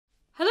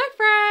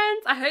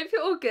hope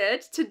you're all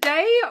good.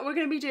 Today we're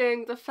going to be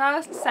doing the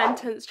first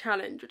sentence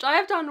challenge, which I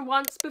have done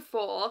once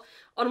before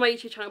on my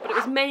YouTube channel, but it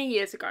was many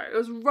years ago. It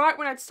was right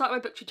when I'd started my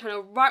booktube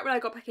channel, right when I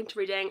got back into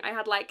reading. I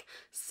had like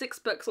 6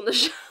 books on the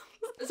shelf.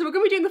 So we're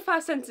going to be doing the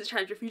first sentence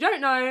challenge. If you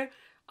don't know,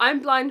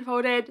 I'm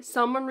blindfolded,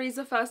 someone reads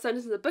the first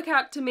sentence of the book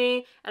out to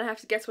me, and I have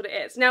to guess what it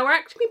is. Now, we're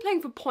actually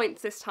playing for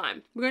points this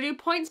time. We're going to do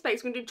points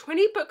based. We're going to do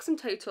 20 books in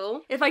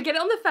total. If I get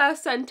it on the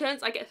first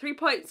sentence, I get 3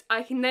 points.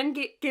 I can then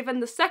get given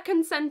the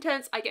second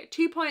sentence, I get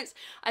 2 points.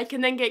 I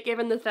can then get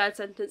given the third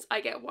sentence,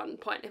 I get 1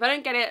 point. If I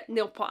don't get it,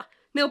 nil point.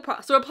 Nil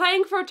point. So we're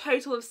playing for a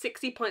total of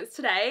 60 points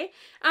today,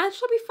 and it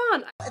should be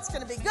fun. It's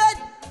going to be good,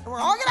 and we're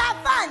all going to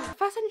have fun.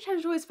 First sentence challenge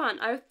is always fun.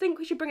 I think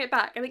we should bring it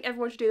back. I think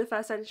everyone should do the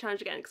first sentence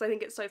challenge again, because I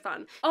think it's so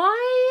fun.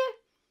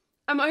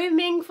 I'm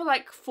aiming for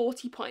like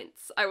 40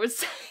 points, I would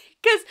say,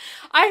 because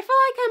I feel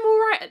like I'm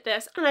alright at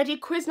this. And I do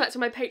quiz nights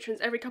with my patrons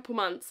every couple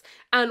months,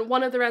 and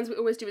one of the rounds we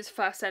always do is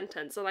first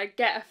sentence, and I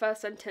get a first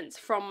sentence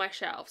from my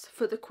shelves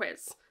for the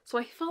quiz. So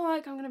I feel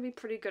like I'm going to be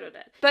pretty good at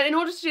it. But in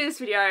order to do this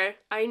video,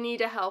 I need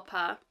a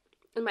helper,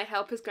 and my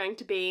help is going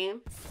to be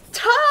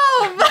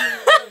Tom!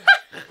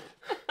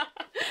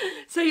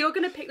 So you're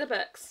going to pick the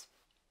books,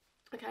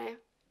 okay?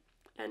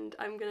 And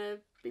I'm going to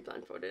be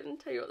blindfolded and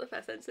tell you what the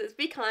first sentence is.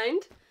 Be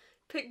kind.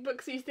 Pick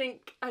books you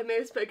think I may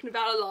have spoken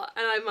about a lot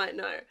and I might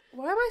know.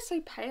 Why am I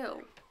so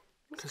pale?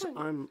 Because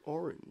I'm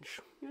orange.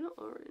 You're not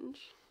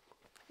orange.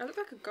 I look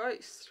like a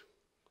ghost.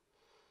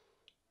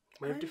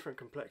 We have different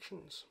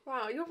complexions.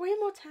 Wow, you're way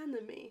more tan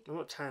than me. I'm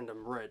not tanned,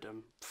 I'm red.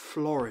 I'm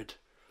florid.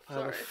 I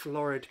have a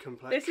florid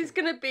complexion. This is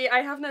gonna be, I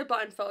have no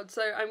blindfold,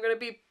 so I'm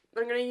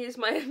gonna use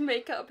my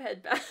makeup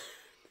headband.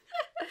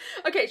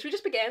 Okay, should we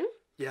just begin?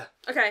 Yeah.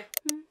 Okay.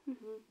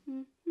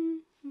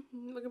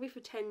 We're gonna be here for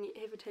 10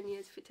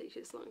 years if it takes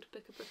you this long to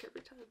pick a book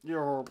every time.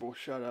 You're horrible,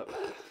 shut up.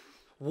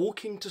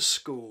 Walking to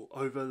school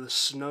over the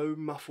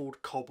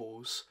snow-muffled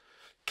cobbles,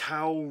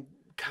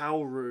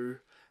 Kaoru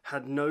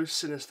had no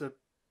sinister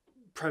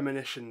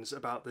premonitions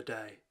about the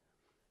day.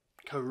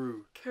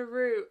 Kaoru.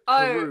 Kaoru. Oh.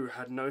 Kaoru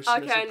had no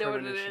sinister okay, I know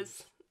premonitions. what it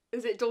is.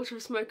 Is it Daughter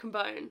of Smoke and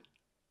Bone?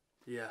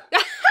 Yeah.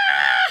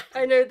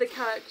 I know the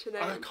character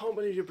name. I can't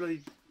believe you're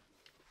bloody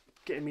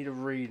getting me to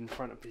read in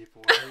front of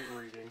people. I hate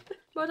reading.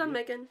 Well done,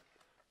 Megan.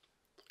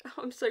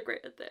 Oh, I'm so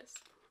great at this.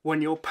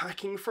 When you're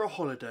packing for a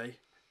holiday,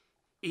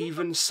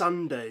 even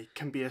Sunday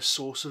can be a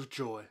source of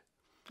joy.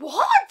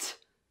 What?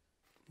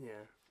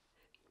 Yeah.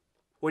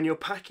 When you're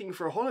packing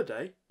for a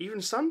holiday,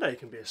 even Sunday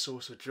can be a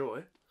source of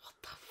joy. What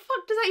the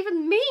fuck does that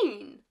even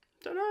mean?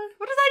 Don't know.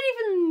 What does that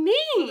even mean?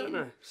 I don't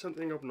know.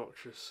 Something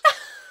obnoxious.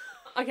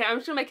 Okay, I'm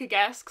just gonna make a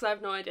guess because I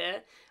have no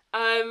idea.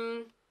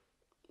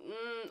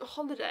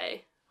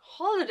 Holiday.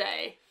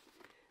 Holiday.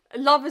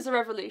 Love is a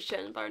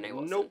Revolution by Renee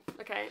Watson. Nope.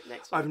 Okay,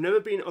 next one. I've never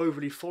been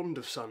overly fond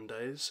of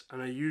Sundays,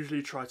 and I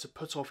usually try to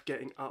put off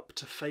getting up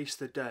to face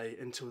the day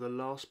until the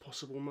last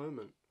possible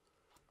moment.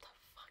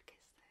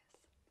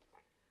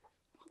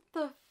 What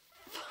the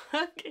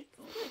fuck is this?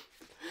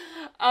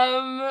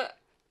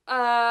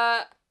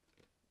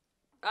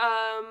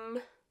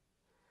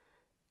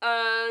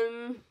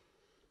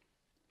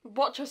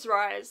 Watch Us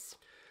Rise.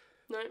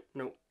 No.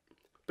 Nope.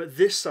 But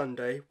this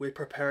Sunday, we're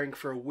preparing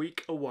for a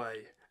week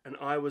away, and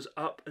I was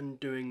up and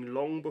doing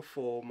long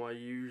before my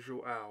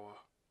usual hour.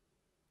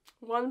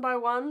 1 by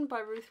 1 by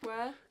Ruth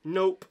Ware.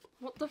 Nope.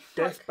 What the fuck?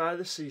 Death by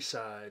the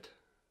Seaside.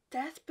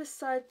 Death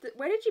Beside the...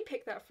 Where did you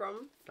pick that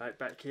from? Like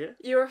back here?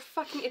 You're a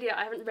fucking idiot.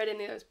 I haven't read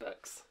any of those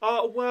books.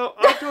 Oh, well,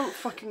 I don't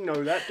fucking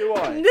know that, do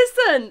I?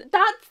 Listen,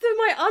 that's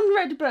my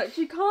unread books.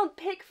 You can't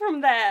pick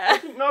from there. I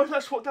didn't know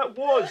that's what that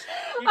was.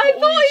 I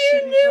thought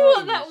you knew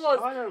what that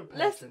was. I don't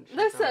pay attention to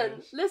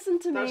those. Listen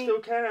to me. That still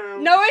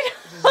counts. No, I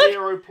don't.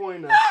 0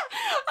 pointer.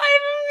 I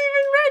haven't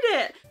even read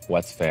it.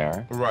 What's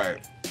fair?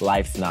 Right.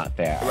 Life's not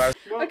fair. Well,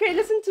 Okay,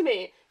 listen to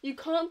me. You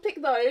can't pick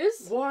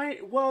those. why?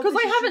 Well, Because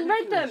this I is haven't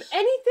read them. ridiculous.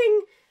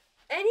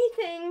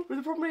 Anything. But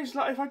the problem is,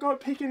 like, if I go to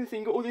pick anything,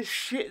 you got all this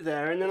shit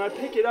there, and then I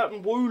pick it up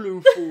and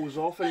Wooloo falls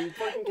off and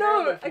fucking No,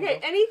 candle falls okay,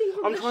 off. anything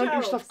from I'm the trying to do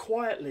shelves. stuff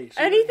quietly.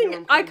 So you know Anything. where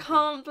I'm I coming from.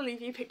 can't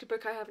believe you picked a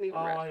book I haven't even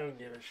Oh, read. I don't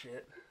give a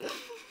shit.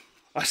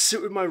 I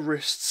sit with my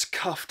wrists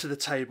cuffed to the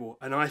table,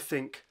 and I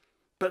think,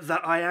 but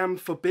that I am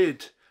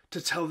forbid to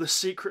tell the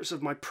secrets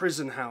of my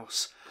prison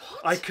house.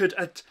 What?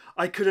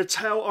 I could a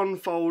tale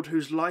unfold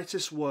whose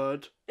lightest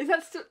word Is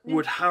that still...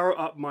 would harrow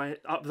up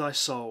thy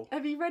soul.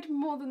 Have you read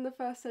more than the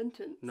first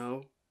sentence?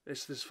 No,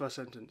 it's this first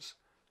sentence.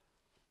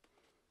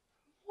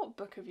 What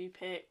book have you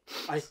picked?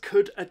 I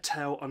could a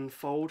tale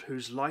unfold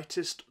whose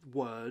lightest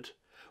word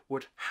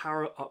would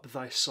harrow up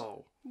thy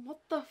soul. What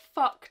the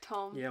fuck,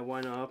 Tom? Yeah,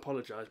 why not? I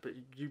apologise, but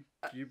you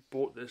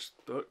bought this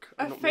book.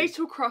 A not me.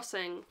 Fatal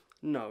Crossing.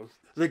 No.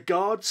 The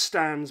guard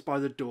stands by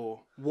the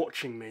door,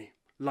 watching me,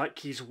 like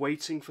he's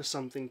waiting for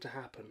something to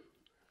happen.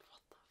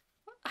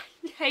 I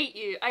hate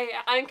you.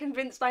 I'm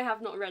convinced I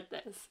have not read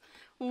this.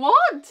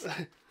 What?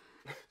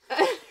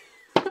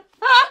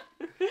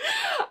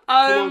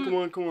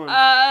 Come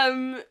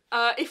on.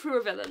 If We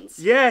Were Villains.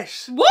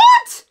 Yes!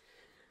 What?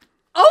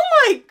 Oh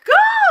my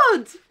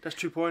god! That's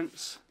 2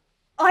 points.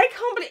 I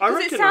can't believe, I because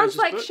it recognise sounds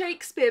this like book.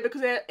 Shakespeare,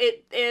 because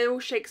they're all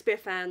Shakespeare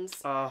fans.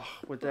 Ah,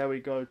 well, there we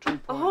go. 2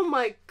 points. Oh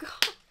my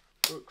god.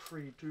 Book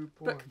 3, 2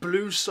 points.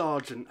 Blue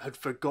Sergeant had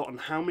forgotten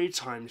how many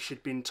times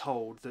she'd been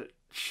told that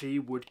she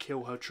would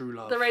kill her true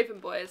love. The Raven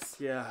Boys.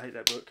 Yeah, I hate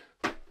that book.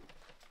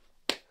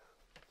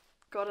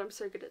 God, I'm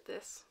so good at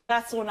this.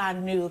 That's when I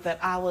knew that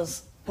I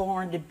was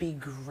born to be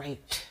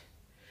great.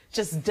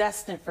 Just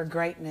destined for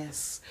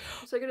greatness.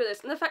 I'm so good at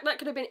this. And the fact that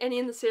could have been any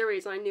in the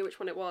series, I knew which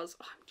one it was.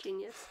 Oh, I'm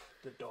genius.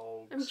 The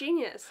dogs. I'm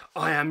genius.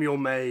 I am your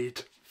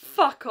maid.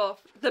 Fuck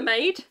off. The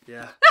Maid?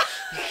 Yeah.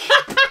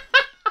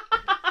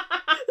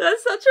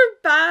 That's such a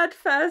bad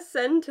first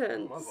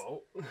sentence. My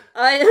fault.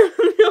 I am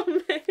your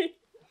maid.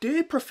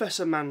 Dear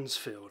Professor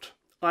Mansfield,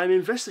 I am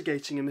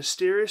investigating a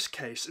mysterious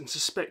case and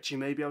suspect you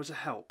may be able to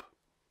help.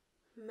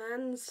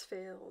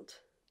 Mansfield.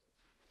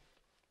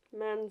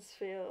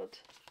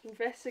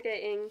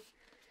 Investigating.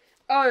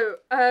 Oh,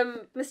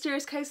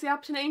 Mysterious Case of the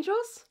Appleton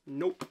Angels?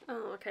 Nope.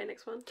 Oh, okay,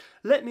 next one.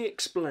 Let me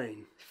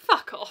explain.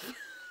 Fuck off.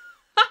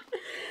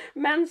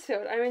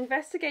 Mansfield, I'm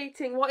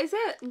investigating. What is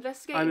it?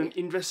 Investigating. I'm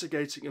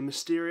investigating a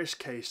mysterious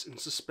case and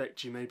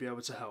suspect you may be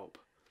able to help.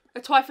 A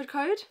Twyford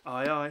Code?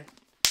 Aye, aye.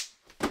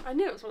 I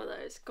knew it was one of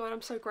those. God,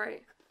 I'm so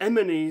great.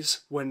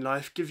 Emenes, when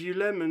life give you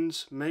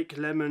lemons, make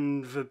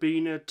lemon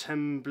verbena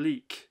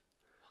tembleek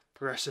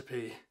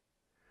recipe.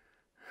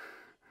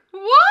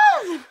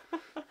 What?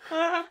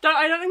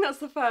 I don't think that's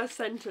the first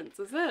sentence,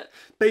 is it?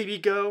 Baby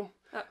girl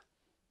Oh.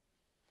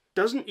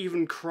 doesn't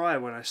even cry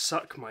when I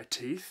suck my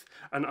teeth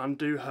and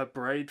undo her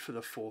braid for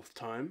the 4th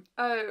time.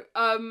 Oh,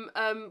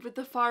 with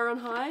the fire on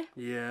high?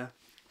 Yeah.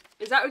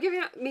 Is that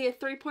giving me a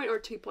 3 point or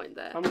a 2 point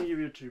there? I'm going to give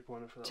you a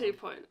 2-pointer for that 2 one.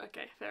 point.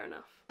 Okay, fair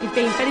enough. You've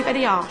been very,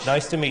 very harsh.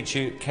 Nice to meet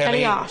you, Very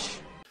Kelly. harsh.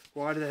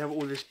 Why do they have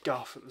all this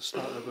guff at the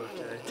start of the book,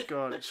 eh?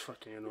 God, it's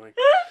fucking annoying.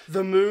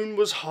 The moon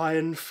was high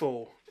and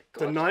full.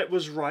 The night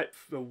was ripe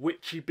for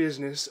witchy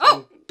business,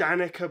 and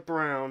Danica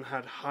Brown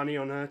had honey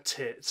on her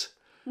tit.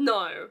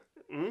 No.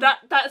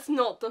 That's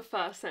not the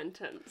first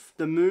sentence.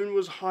 The moon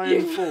was high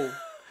and full.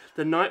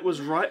 The night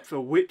was ripe for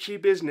witchy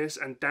business,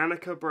 and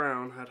Danica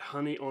Brown had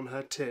honey on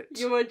her tit.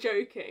 You are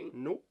joking.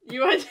 Nope.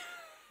 You are...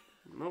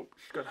 Nope.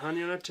 She's got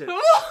honey on her tit.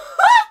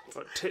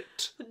 Got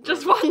tit.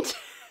 Just Right. one.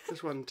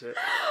 Just one tit.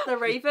 The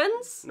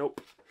Ravens?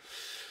 Nope.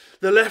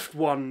 The left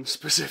one,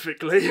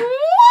 specifically.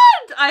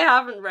 What? I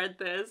haven't read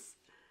this.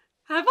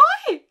 Have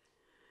I?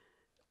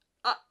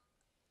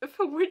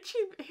 For witchy...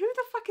 Who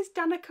the fuck is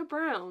Danica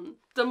Brown?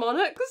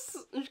 Demonics?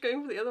 I'm just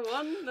going for the other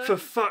one. No. For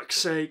fuck's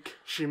sake,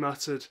 she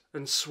muttered,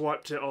 and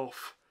swiped it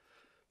off.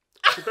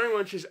 So bear in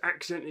mind she's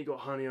accidentally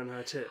got honey on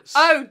her tits.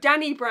 Oh,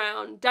 Danny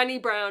Brown. Danny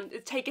Brown.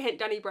 Take a hint,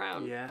 Danny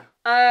Brown. Yeah.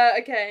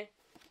 Okay.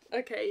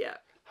 Okay, yeah.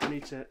 Honey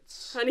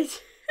tits. Honey.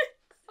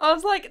 I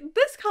was like,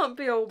 this can't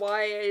be a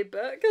YA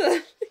book.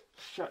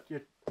 Shut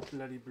your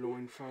bloody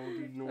blindfold,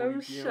 you naughty I'm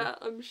girl. shut.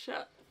 I'm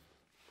shut.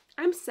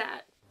 I'm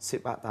sad.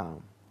 Sit back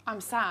down.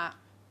 I'm sat.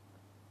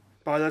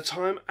 By the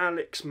time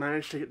Alex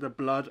managed to get the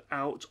blood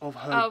out of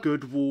her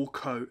good wool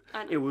coat,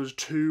 I know. it was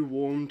too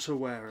warm to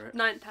wear it.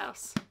 Ninth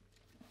House.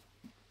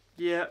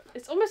 Yeah.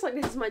 It's almost like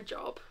this is my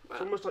job. It's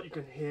almost like you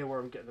can hear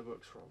where I'm getting the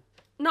books from.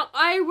 No,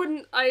 I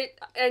wouldn't. I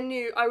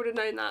knew I would have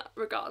known that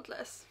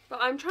regardless. But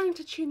I'm trying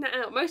to tune that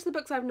out. Most of the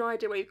books I have no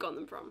idea where you've got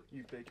them from.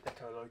 You big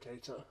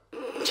echolocator.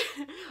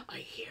 I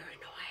hear a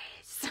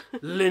noise.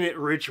 Lynette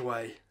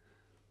Ridgway.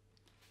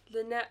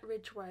 Lynette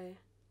Ridgway.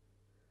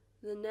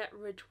 Lynette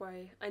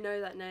Ridgway. I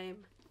know that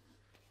name.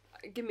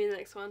 Give me the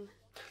next one.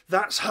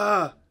 That's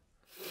her,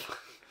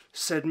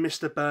 said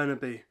Mr.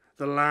 Burnaby,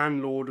 the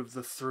landlord of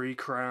the 3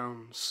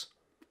 Crowns.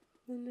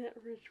 Lynette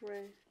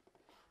Ridgway.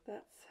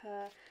 That's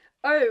her.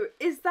 Oh,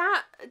 is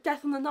that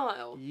Death on the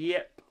Nile?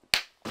 Yep.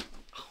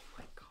 Oh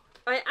my god.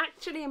 I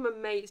actually am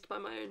amazed by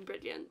my own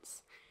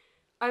brilliance.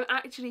 I'm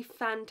actually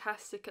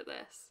fantastic at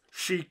this.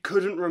 She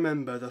couldn't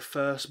remember the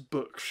first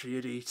book she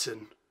had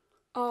eaten.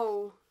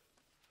 Oh.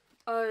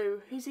 Oh,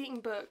 who's eating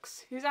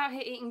books? Who's out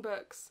here eating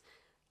books?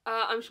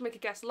 I'm just gonna make a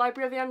guess.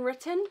 Library of the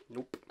Unwritten?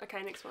 Nope.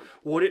 Okay, next one.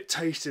 What it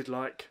tasted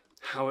like,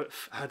 how it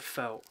had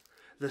felt,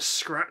 the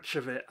scratch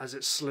of it as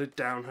it slid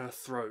down her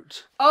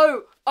throat.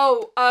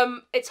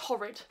 It's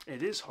horrid.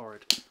 It is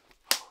horrid.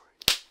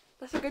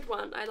 That's a good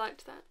one. I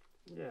liked that.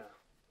 Yeah,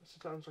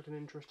 that sounds like an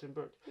interesting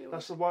book.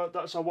 That's the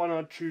one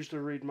I'd choose to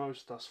read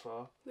most thus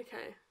far.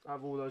 Okay. Out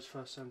of all those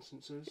first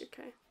sentences.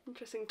 Okay.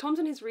 Interesting. Tom's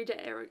in his reader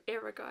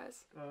era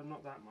guys.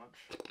 Not that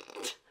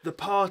much. The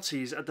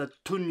parties at the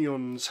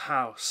Tunyon's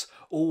house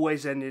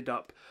always ended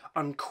up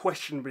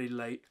unquestionably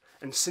late,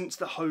 and since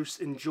the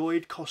host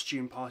enjoyed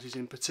costume parties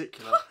in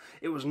particular,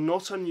 it was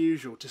not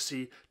unusual to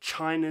see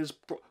China's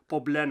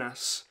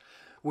boblenas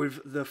with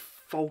the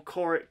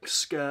folkloric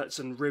skirts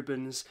and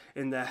ribbons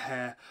in their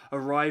hair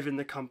arrive in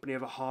the company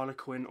of a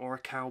harlequin or a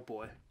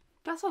cowboy.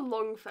 That's a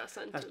long first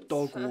sentence. That's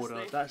dog water.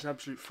 firstly. That's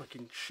absolute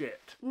fucking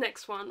shit.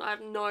 Next one. I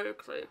have no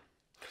clue.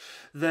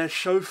 Their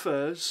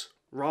chauffeurs,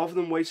 rather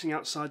than waiting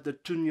outside the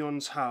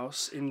Tunyon's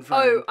house in vain,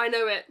 Oh, I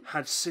know it.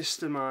 had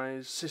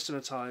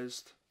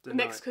systematized the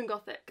Mexican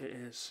Gothic. night. It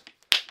is.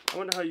 I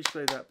wonder how you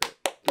say that bit.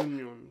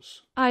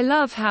 Tunyons. I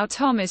love how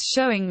Tom is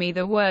showing me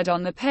the word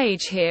on the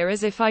page here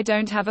as if I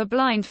don't have a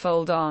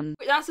blindfold on.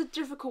 That's a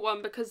difficult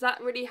one because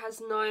that really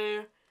has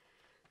no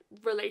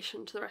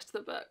relation to the rest of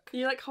the book.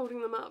 You like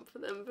holding them up for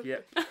them.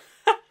 Yep.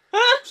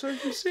 So you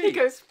can see. He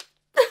goes.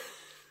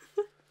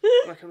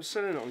 Like I'm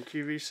selling it on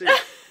QVC.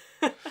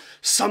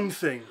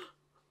 Something.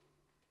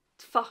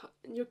 Fuck,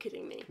 you're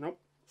kidding me. Nope.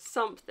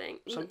 Something.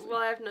 Well,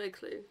 I have no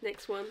clue.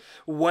 Next one.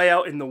 Way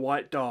out in the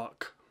white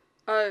dark.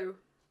 Oh,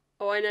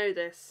 I know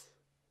this.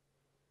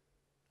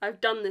 I've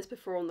done this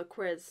before on the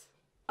quiz.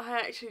 I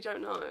actually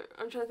don't know.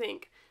 I'm trying to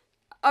think.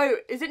 Oh,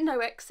 is it no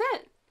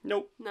exit?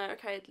 Nope. No,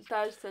 okay,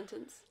 third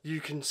sentence. You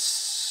can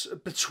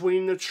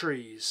between the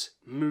trees,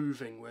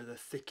 moving where the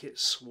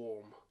thickets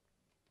swarm.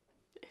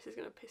 This is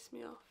gonna piss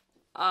me off.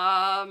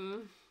 I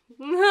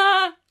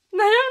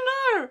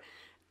don't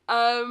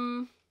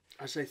know.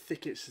 I say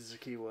thickets is a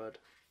key word.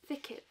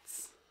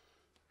 Thickets.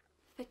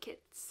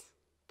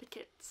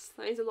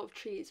 That means a lot of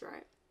trees,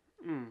 right?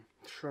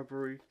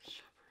 Shrubbery.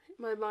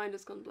 My mind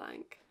has gone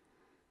blank.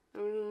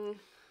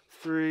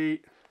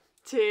 3,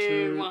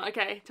 2, 1.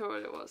 Okay, tell me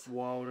what it was.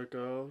 Wilder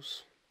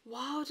Girls.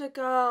 Wilder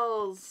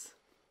Girls.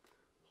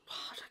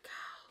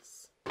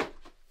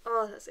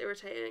 Oh, that's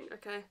irritating.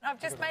 Okay. I've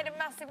just made a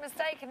massive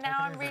mistake and now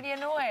I'm really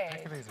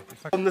annoyed.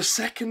 On the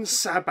second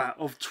Sabbath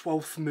of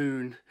 12th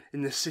moon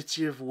in the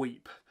city of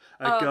Weep,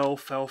 a girl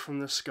fell from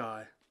the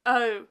sky.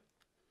 Oh,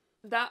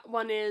 that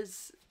one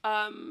is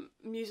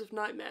Muse of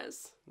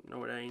Nightmares.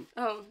 No, it ain't.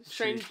 Oh,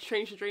 Strange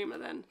the Dreamer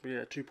then.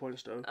 Yeah, 2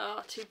 points though.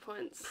 Oh, 2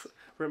 points.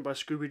 Written by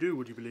Scooby-Doo,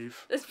 would you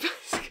believe?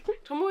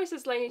 Tom always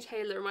says Laini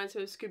Taylor reminds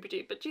me of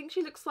Scooby-Doo, but do you think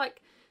she looks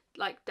like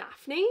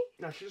Daphne?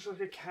 No, she's just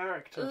like a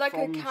character Like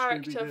from a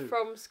character Scooby-Doo.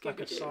 from Scooby-Doo.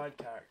 Like a side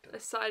character. A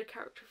side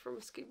character from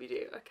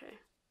Scooby-Doo, okay.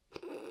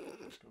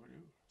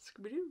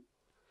 Scooby-Doo.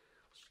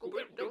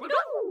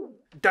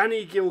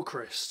 Danny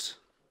Gilchrist.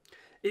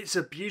 It's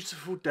a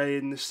beautiful day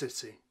in the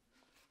city.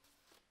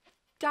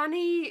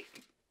 Danny...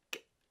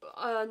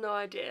 no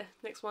idea.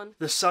 Next one.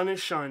 The sun is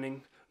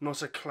shining,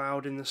 not a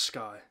cloud in the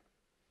sky.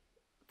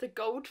 The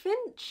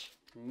Goldfinch?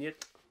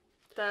 Yep.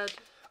 Third.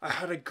 I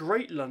had a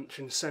great lunch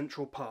in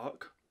Central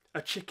Park.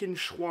 A chicken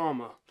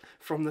shawarma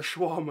from the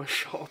shawarma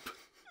shop.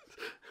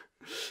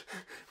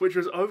 Which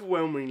was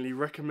overwhelmingly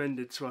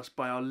recommended to us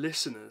by our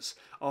listeners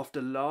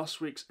after last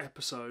week's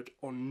episode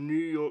on New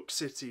York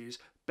City's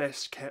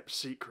best kept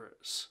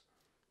secrets.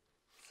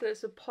 So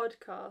it's a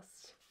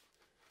podcast.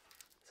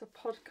 It's a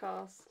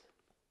podcast.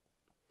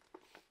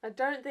 I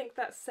don't think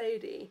that's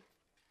Sadie.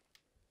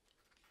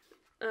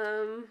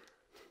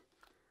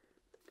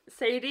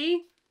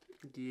 Sadie?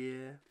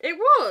 Yeah. It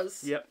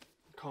was! Yep.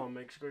 Come on,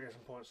 Meg. You've got to get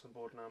some points on the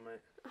board now, mate.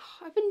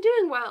 Oh, I've been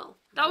doing well.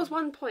 That was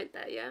 1 point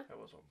there, yeah? That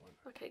was 1 point.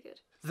 Okay, good.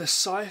 The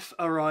scythe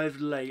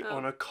arrived late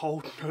on a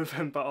cold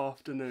November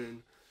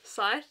afternoon.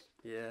 Scythe?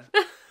 Yeah.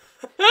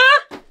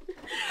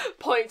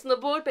 Points on the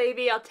board,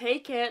 baby. I'll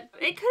take it.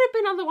 It could have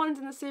been other ones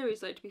in the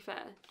series, though, to be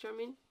fair. Do you know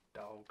what I mean?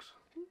 Dogs.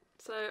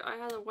 So I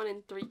had a 1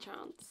 in 3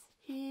 chance.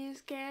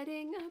 He's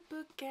getting a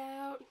book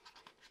out.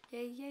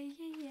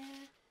 Yeah.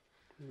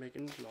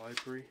 Megan's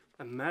library.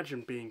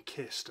 Imagine being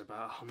kissed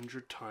about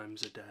 100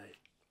 times a day.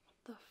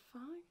 What the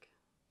fuck?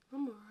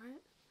 I'm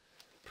alright.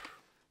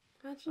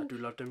 Imagine. I do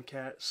love them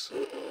cats.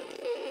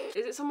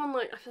 Is it someone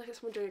like... I feel like it's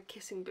someone doing a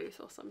kissing booth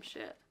or some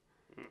shit.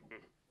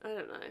 I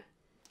don't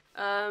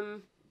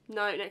know.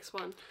 No, next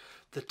one.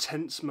 The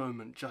tense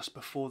moment just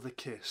before the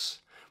kiss,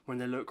 when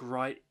they look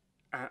right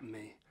at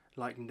me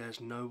like there's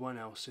no one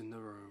else in the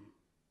room.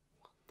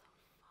 What the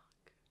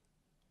fuck?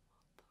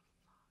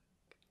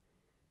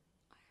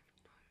 I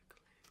have no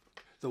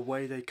clue. The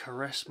way they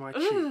caress my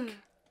cheek,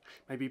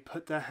 maybe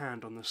put their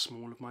hand on the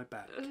small of my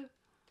back.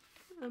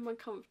 I'm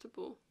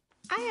uncomfortable.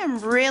 I am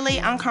really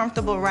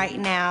uncomfortable right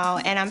now,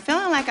 and I'm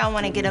feeling like I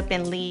want to get up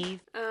and leave.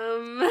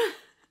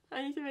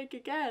 I need to make a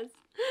guess.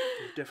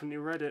 You've definitely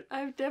read it.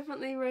 I've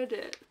definitely read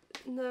it.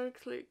 No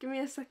clue. Give me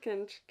a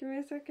second.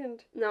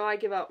 No, I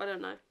give up. I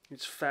don't know.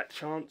 It's Fat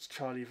Chance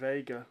Charlie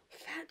Vega.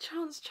 Fat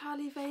Chance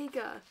Charlie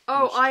Vega.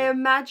 Oh, I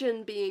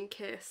Imagine Being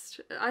Kissed.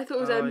 I thought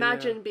it was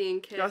Imagine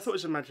Being Kissed. Yeah, I thought it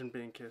was Imagine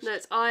Being Kissed. No,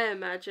 it's I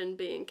Imagine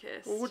Being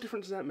Kissed. Well, what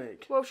difference does that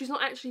make? Well, she's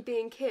not actually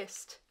being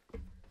kissed.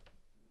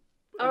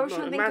 I was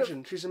trying to think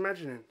of... She's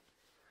imagining.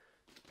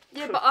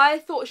 Yeah, but I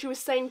thought she was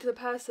saying to the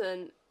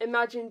person,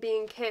 imagine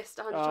being kissed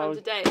 100 times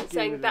a day,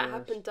 saying that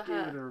happened to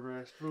her. Give it a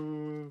rest.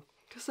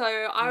 So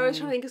I was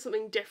trying to think of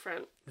something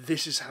different.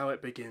 This is how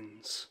it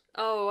begins.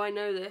 Oh, I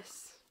know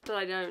this, but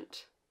I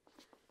don't.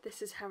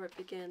 This is how it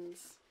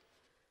begins.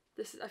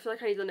 I feel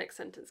like I need the next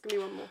sentence. Give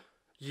me one more.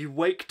 You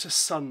wake to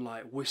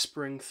sunlight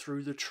whispering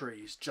through the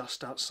trees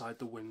just outside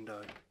the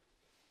window.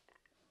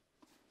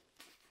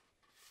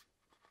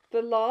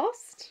 The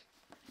last?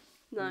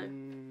 No.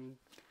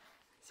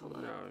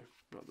 No,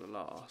 not the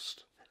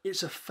last.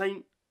 It's a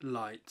faint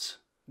light,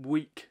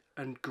 weak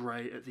and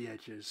grey at the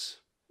edges.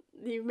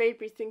 You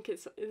made me think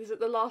is it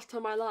the last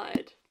time I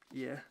lied?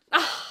 Yeah.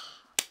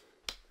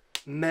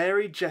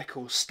 Mary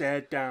Jekyll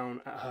stared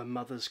down at her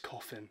mother's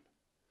coffin.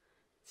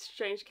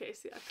 Strange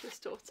Case, the Actor's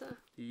Daughter.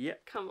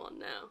 Yep. Come on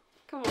now.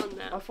 Come on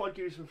now. I thought I'd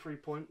give you some 3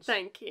 points.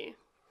 Thank you.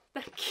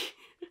 Thank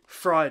you.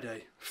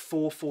 Friday,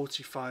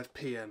 4:45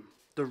 p.m.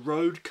 The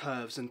road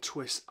curves and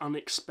twists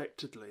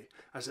unexpectedly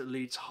as it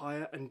leads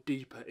higher and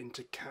deeper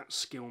into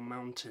Catskill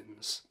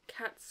Mountains.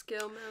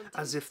 Catskill Mountains.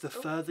 As if the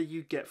further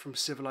you get from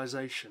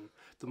civilization,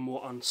 the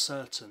more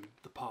uncertain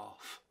the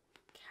path.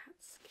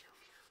 Catskill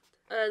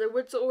Mountains. The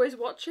Woods Are Always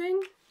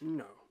Watching?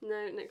 No.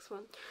 No, next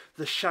one.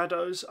 The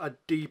shadows are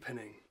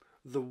deepening,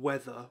 the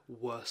weather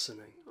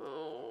worsening.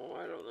 Oh,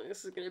 I don't think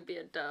this is going to be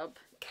a dub.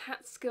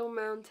 Catskill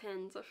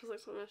Mountains. I feel like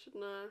something I should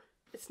know.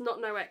 It's not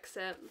No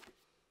Exit.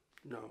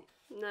 No.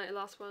 No,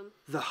 last one.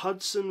 The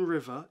Hudson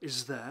River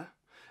is there,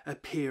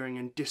 appearing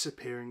and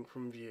disappearing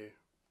from view.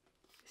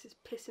 This is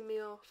pissing me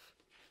off.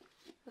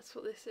 That's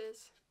what this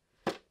is.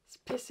 It's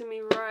pissing me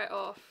right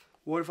off.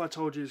 What if I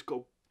told you it's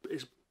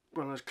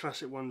one of those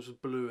classic ones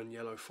with blue and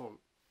yellow font?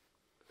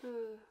 I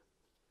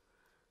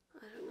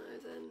don't know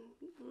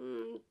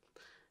then.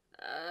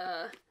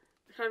 I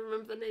can't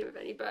remember the name of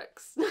any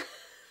books.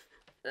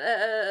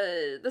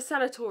 The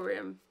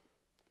Sanatorium.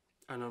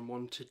 An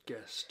Unwanted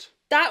Guest.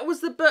 That was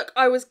the book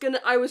I was trying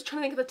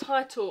to think of the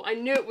title. I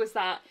knew it was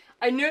that.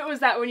 I knew it was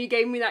that when you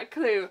gave me that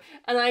clue.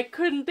 And I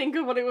couldn't think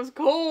of what it was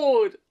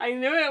called. I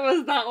knew it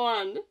was that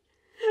one.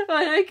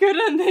 But I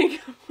couldn't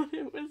think of what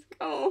it was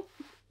called.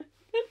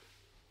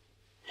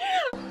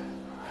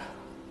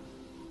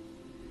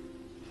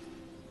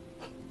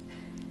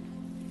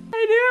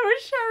 I knew it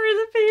was Sherry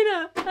the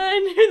Peanut. I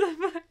knew the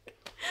book.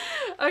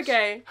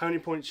 Okay. How many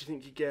points do you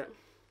think you get?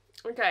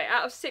 Okay,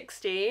 out of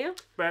 60.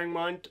 Bearing in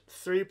mind,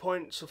 3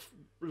 points of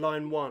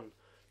line 1,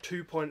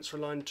 2 points for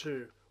line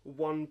 2,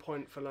 1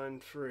 point for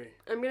line 3.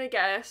 I'm gonna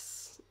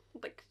guess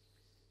like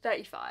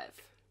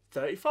 35.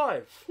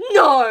 35.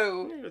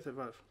 No! Yeah, you got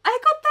 35. I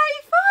got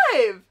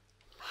 35!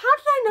 How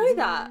did I know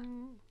that?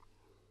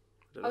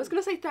 I was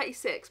gonna say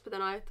 36, but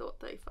then I thought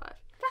 35.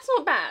 That's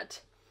not bad.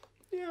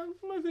 Yeah,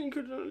 I think you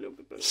could have done a little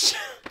bit better.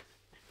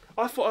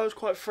 I thought I was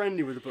quite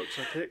friendly with the books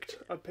I picked.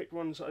 I picked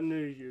ones that I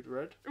knew you'd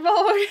read.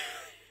 Well,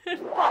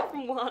 apart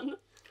from one.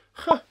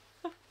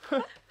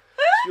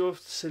 It's your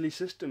silly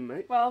system,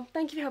 mate. Well,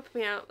 thank you for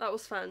helping me out. That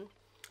was fun.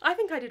 I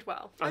think I did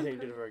well. I think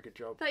you did a very good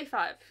job.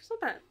 35. It's not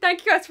bad.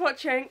 Thank you guys for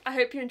watching. I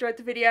hope you enjoyed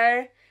the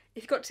video.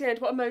 If you got to the end,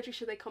 what emoji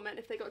should they comment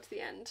if they got to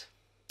the end?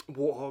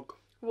 Warthog.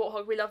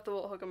 Warthog. We love the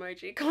warthog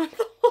emoji. Comment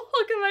the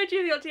warthog emoji if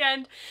you got to the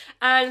end.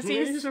 And see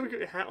You you. just have to get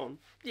your hat on.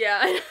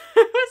 Yeah.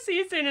 We'll see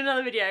you soon in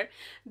another video.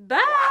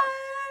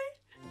 Bye.